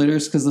translator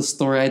is because the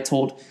story I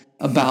told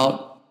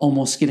about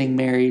almost getting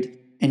married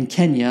in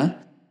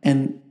Kenya,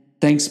 and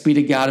thanks be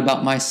to God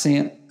about my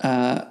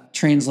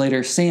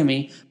translator,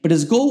 Sammy, but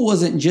his goal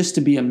wasn't just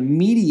to be a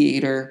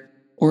mediator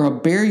or a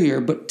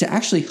barrier, but to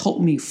actually help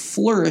me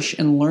flourish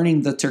in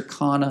learning the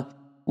Turkana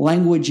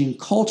language and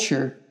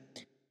culture.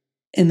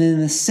 And in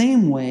the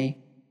same way,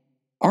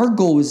 our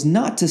goal is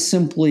not to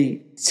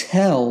simply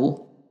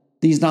tell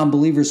these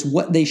non-believers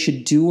what they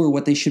should do or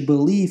what they should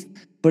believe,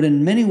 but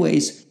in many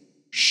ways,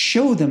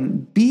 show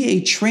them, be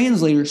a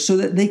translator so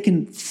that they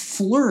can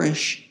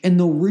flourish in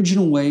the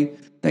original way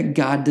that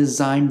God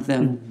designed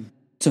them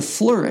to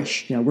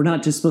flourish. Yeah, we're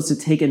not just supposed to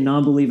take a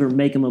non-believer,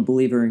 make him a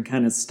believer, and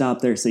kind of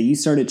stop there. So you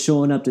started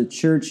showing up to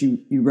church,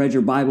 you read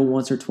your Bible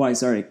once or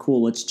twice. All right,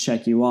 cool, let's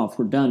check you off.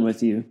 We're done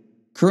with you.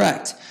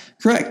 Correct.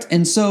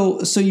 And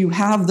so you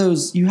have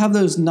those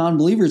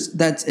non-believers.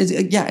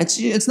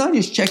 It's not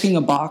just checking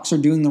a box or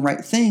doing the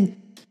right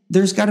thing.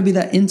 There's got to be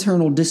that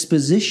internal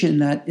disposition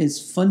that is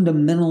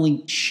fundamentally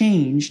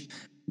changed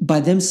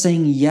by them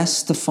saying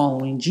yes to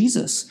following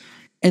Jesus.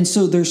 And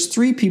so there's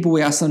 3 people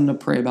we asked them to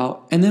pray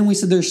about. And then we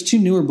said there's 2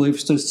 newer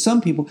believers. So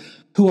some people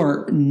who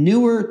are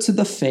newer to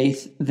the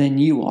faith than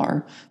you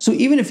are. So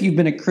even if you've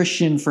been a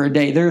Christian for a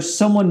day, there's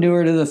someone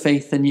newer to the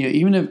faith than you.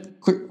 Even a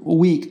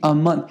week, a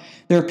month.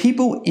 There are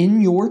people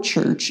in your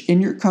church,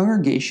 in your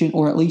congregation,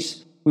 or at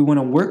least we want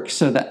to work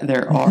so that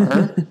there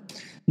are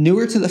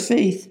newer to the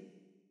faith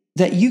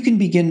that you can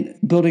begin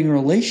building a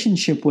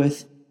relationship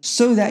with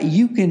so that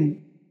you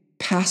can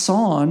pass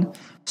on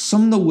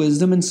some of the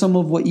wisdom and some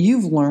of what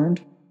you've learned.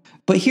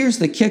 But here's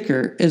the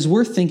kicker, is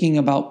we're thinking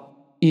about,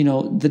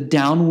 the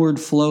downward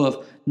flow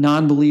of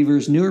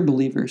non-believers, newer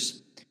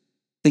believers.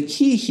 The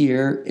key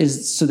here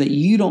is so that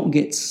you don't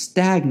get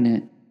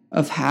stagnant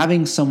of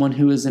having someone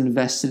who is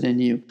invested in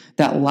you.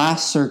 That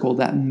last circle,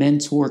 that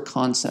mentor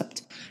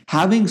concept.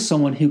 Having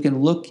someone who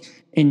can look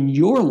in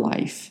your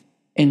life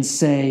and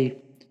say,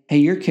 hey,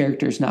 your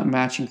character is not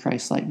matching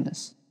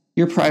Christ-likeness.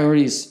 Your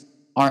priorities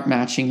aren't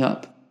matching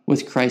up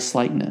with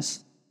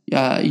Christ-likeness.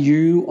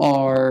 You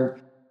are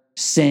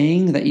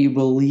saying that you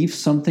believe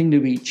something to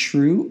be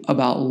true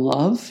about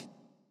love,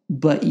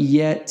 but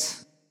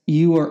yet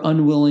you are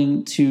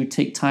unwilling to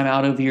take time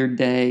out of your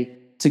day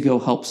to go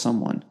help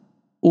someone.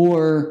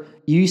 Or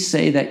you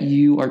say that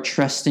you are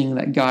trusting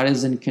that God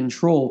is in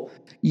control,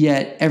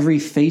 yet every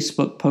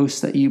Facebook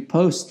post that you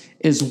post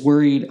is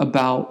worried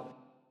about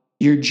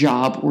your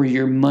job or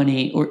your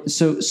money.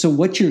 So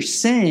what you're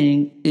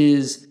saying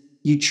is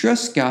you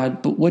trust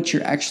God, but what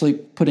you're actually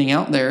putting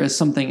out there is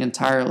something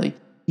entirely.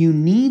 You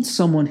need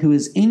someone who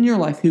is in your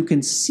life who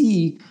can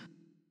see,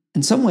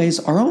 in some ways,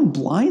 our own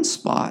blind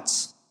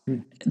spots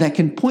that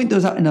can point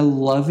those out in a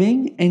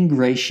loving and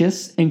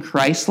gracious and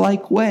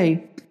Christ-like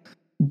way.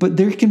 But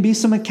there can be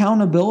some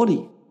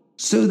accountability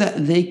so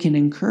that they can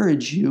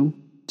encourage you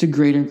to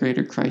greater and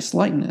greater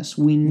Christ-likeness.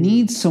 We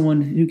need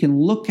someone who can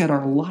look at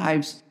our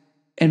lives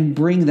and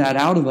bring that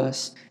out of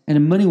us, and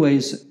in many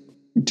ways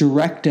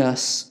direct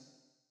us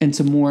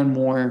into more and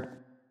more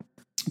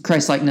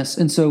Christ-likeness.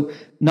 And so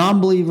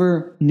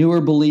non-believer,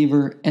 newer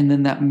believer, and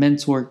then that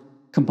mentor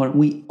component,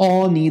 we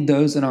all need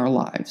those in our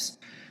lives.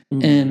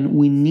 And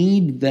we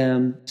need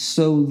them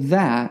so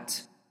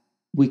that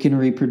we can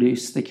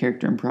reproduce the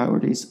character and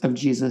priorities of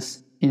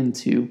Jesus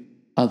into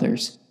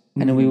others.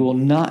 And we will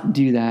not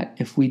do that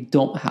if we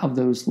don't have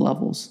those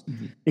levels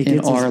it in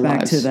gets our us back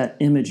lives. to that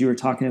image you were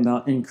talking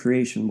about in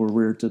creation, where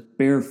we're to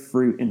bear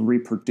fruit and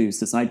reproduce.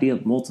 This idea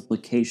of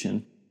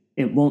multiplication,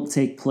 it won't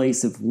take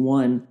place if,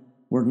 one,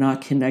 we're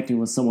not connecting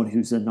with someone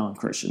who's a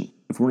non-Christian.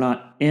 If we're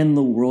not in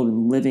the world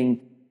and living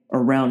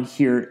around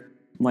here,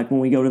 like when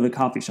we go to the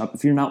coffee shop,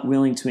 if you're not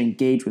willing to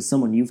engage with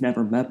someone you've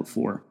never met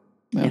before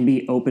and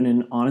be open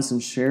and honest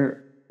and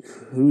share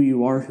who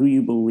you are, who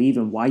you believe,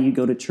 and why you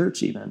go to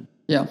church even.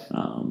 Yeah.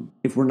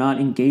 If we're not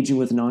engaging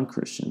with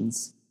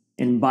non-Christians,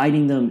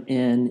 inviting them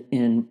in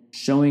and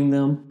showing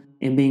them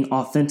and being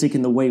authentic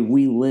in the way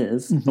we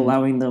live,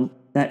 allowing them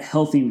that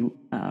healthy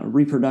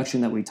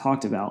reproduction that we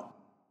talked about,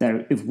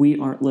 that if we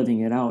aren't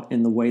living it out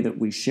in the way that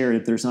we share it,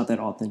 if there's not that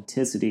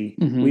authenticity,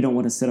 we don't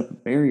want to set up a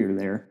barrier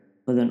there,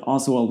 but then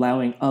also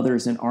allowing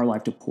others in our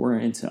life to pour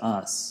into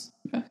us.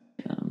 Okay.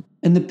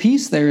 And the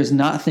piece there is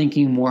not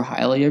thinking more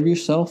highly of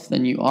yourself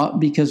than you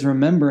ought, because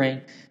remembering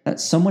that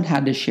someone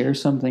had to share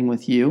something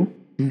with you,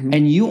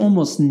 and you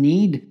almost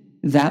need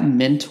that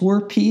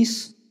mentor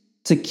piece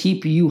to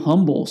keep you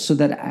humble, so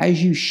that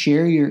as you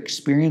share your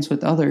experience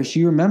with others,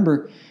 you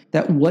remember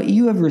that what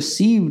you have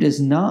received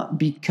is not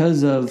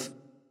because of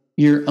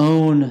your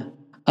own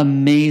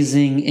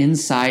amazing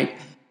insight,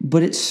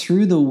 but it's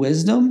through the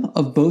wisdom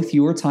of both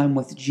your time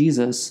with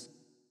Jesus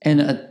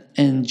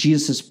and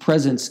Jesus'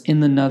 presence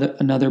in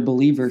another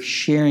believer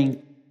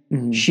sharing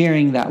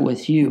that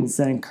with you. It's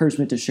that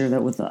encouragement to share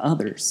that with the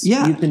others.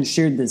 Yeah. You've been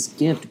shared this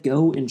gift.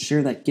 Go and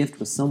share that gift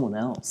with someone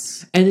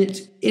else. And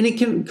it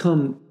can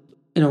come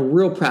in a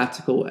real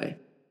practical way.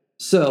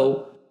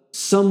 So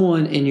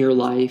someone in your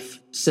life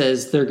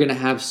says they're going to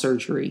have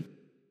surgery,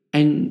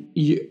 and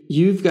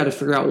you've got to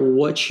figure out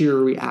what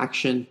your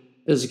reaction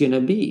is going to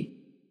be.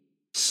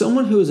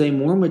 Someone who is a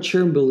more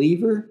mature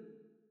believer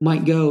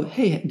might go,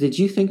 hey, did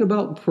you think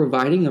about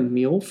providing a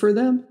meal for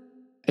them?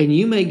 And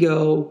you may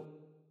go,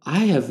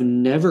 I have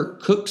never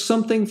cooked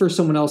something for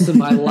someone else in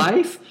my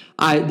life.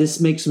 This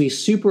makes me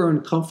super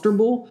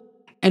uncomfortable.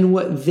 And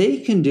what they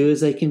can do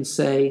is they can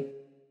say,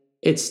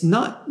 it's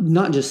not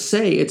just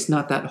say it's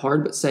not that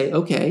hard, but say,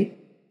 okay,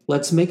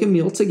 let's make a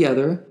meal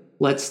together.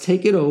 Let's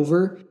take it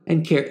over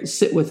and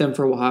sit with them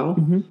for a while,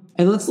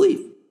 and let's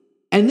leave.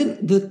 And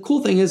then the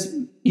cool thing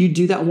is you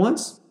do that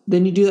once,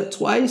 then you do that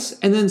twice,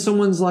 and then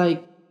someone's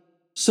like,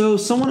 so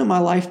someone in my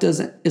life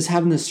is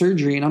having the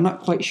surgery, and I'm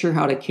not quite sure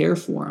how to care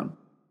for them.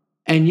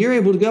 And you're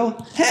able to go,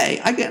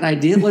 hey, I got an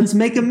idea. Let's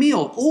make a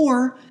meal.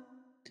 Or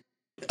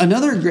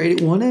another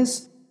great one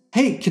is,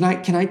 hey, can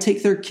I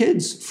take their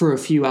kids for a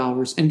few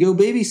hours and go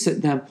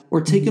babysit them, or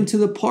take them to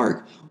the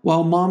park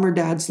while mom or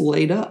dad's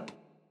laid up?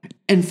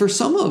 And for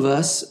some of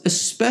us,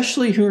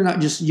 especially who are not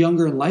just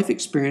younger in life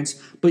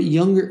experience, but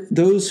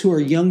those who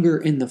are younger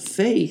in the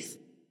faith,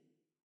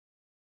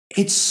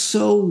 it's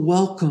so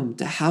welcome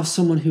to have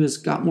someone who has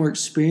got more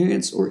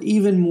experience or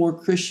even more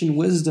Christian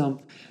wisdom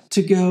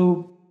to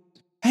go,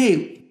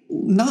 hey,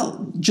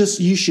 not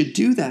just you should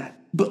do that,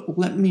 but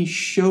let me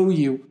show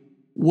you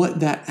what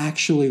that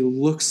actually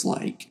looks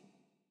like.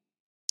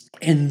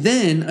 And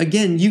then,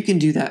 again, you can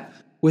do that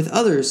with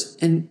others.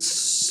 And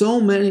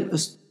so many,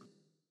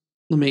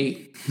 let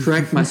me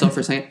correct myself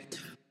for a second.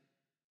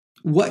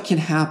 What can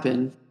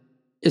happen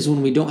is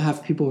when we don't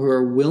have people who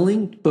are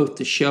willing both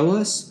to show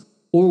us,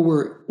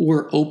 or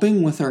we're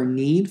open with our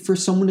need for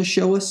someone to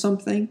show us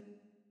something,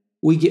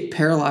 we get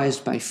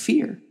paralyzed by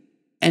fear.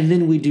 And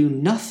then we do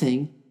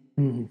nothing.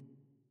 And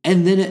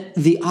then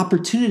the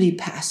opportunity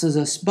passes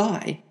us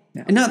by.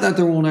 Yeah. And not that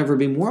there won't ever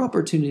be more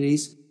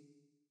opportunities,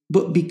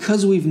 but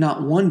because we've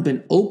not, one,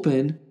 been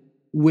open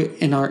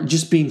and are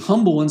just being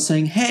humble and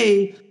saying,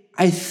 hey,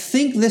 I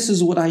think this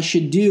is what I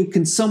should do.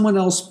 Can someone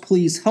else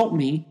please help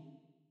me?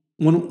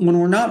 When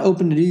we're not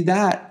open to do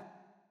that,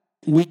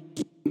 we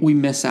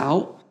miss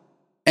out.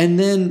 And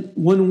then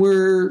when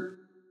we're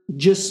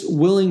just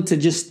willing to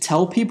just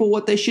tell people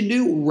what they should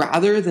do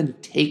rather than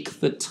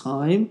take the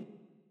time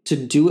to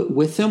do it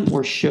with them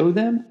or show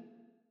them,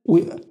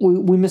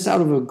 we miss out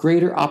of a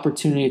greater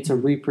opportunity to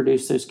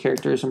reproduce those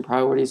characters and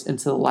priorities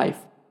into the life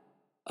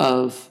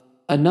of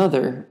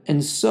another.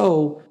 And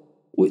so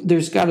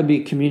there's got to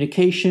be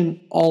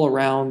communication all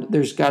around.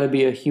 There's got to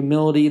be a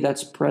humility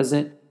that's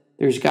present.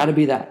 There's got to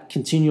be that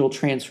continual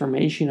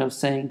transformation of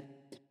saying,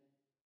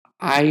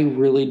 I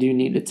really do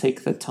need to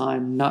take the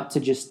time not to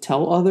just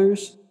tell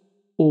others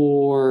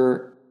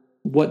or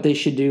what they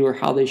should do or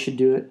how they should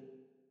do it,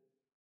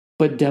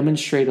 but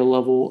demonstrate a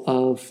level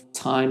of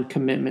time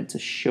commitment to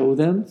show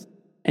them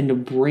and to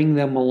bring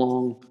them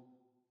along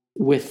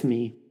with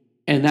me.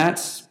 And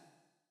that's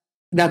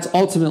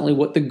ultimately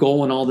what the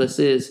goal in all this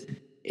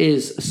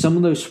is some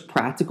of those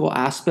practical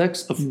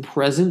aspects of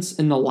presence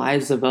in the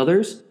lives of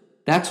others.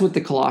 That's what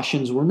the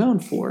Colossians were known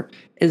for,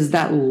 is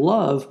that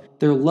love,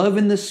 their love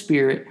in the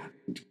Spirit,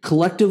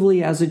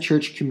 collectively as a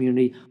church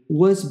community,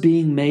 was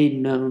being made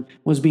known,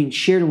 was being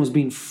shared, and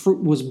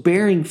was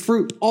bearing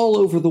fruit all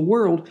over the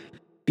world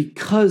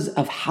because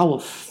of how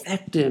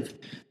effective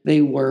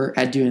they were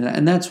at doing that.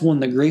 And that's one,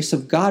 the grace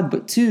of God,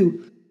 but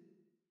two,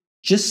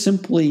 just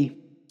simply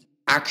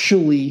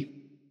actually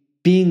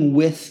being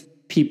with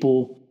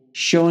people,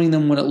 showing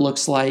them what it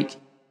looks like,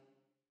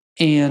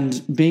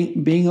 and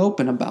being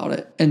open about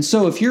it. And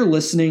so if you're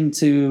listening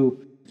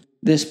to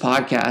this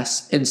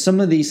podcast and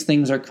some of these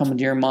things are coming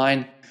to your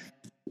mind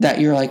that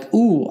you're like,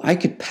 ooh, I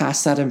could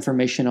pass that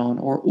information on,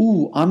 or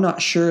ooh, I'm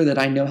not sure that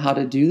I know how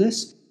to do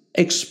this,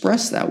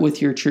 express that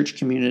with your church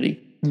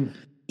community.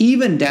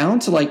 Even down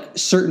to like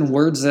certain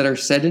words that are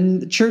said in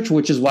the church,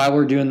 which is why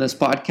we're doing this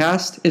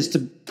podcast, is to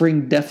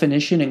bring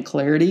definition and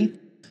clarity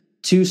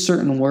to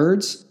certain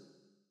words.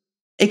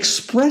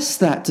 Express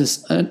that to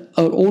an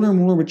older,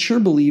 more mature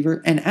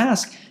believer and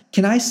ask,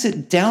 can I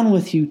sit down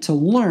with you to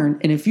learn?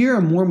 And if you're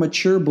a more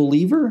mature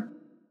believer,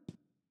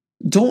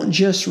 don't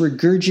just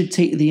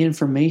regurgitate the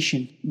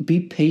information. Be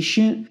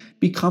patient,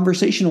 be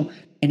conversational,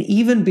 and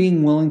even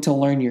being willing to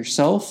learn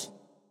yourself,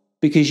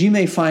 because you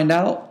may find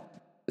out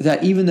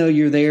that even though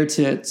you're there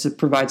to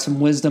provide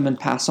some wisdom and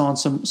pass on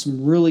some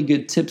really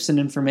good tips and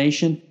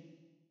information,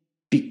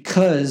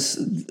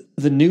 because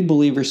the new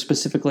believer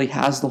specifically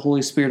has the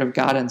Holy Spirit of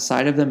God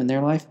inside of them in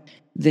their life,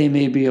 they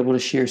may be able to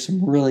share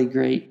some really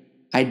great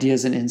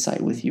ideas and insight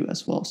with you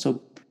as well.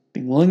 So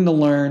being willing to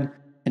learn,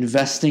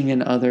 investing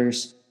in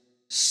others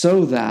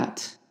so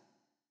that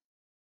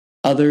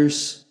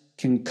others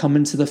can come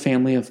into the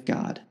family of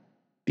God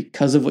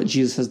because of what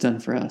Jesus has done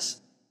for us.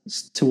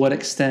 To what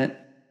extent?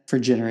 For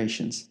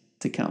generations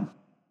to come.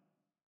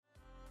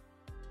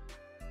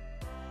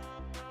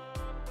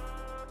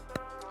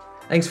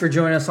 Thanks for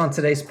joining us on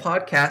today's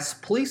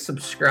podcast. Please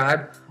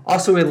subscribe.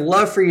 Also, we'd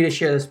love for you to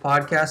share this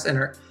podcast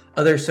and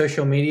other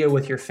social media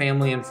with your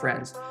family and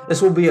friends.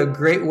 This will be a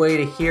great way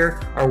to hear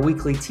our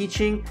weekly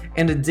teaching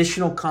and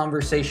additional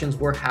conversations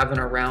we're having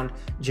around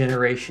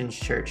Generations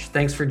Church.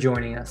 Thanks for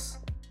joining us.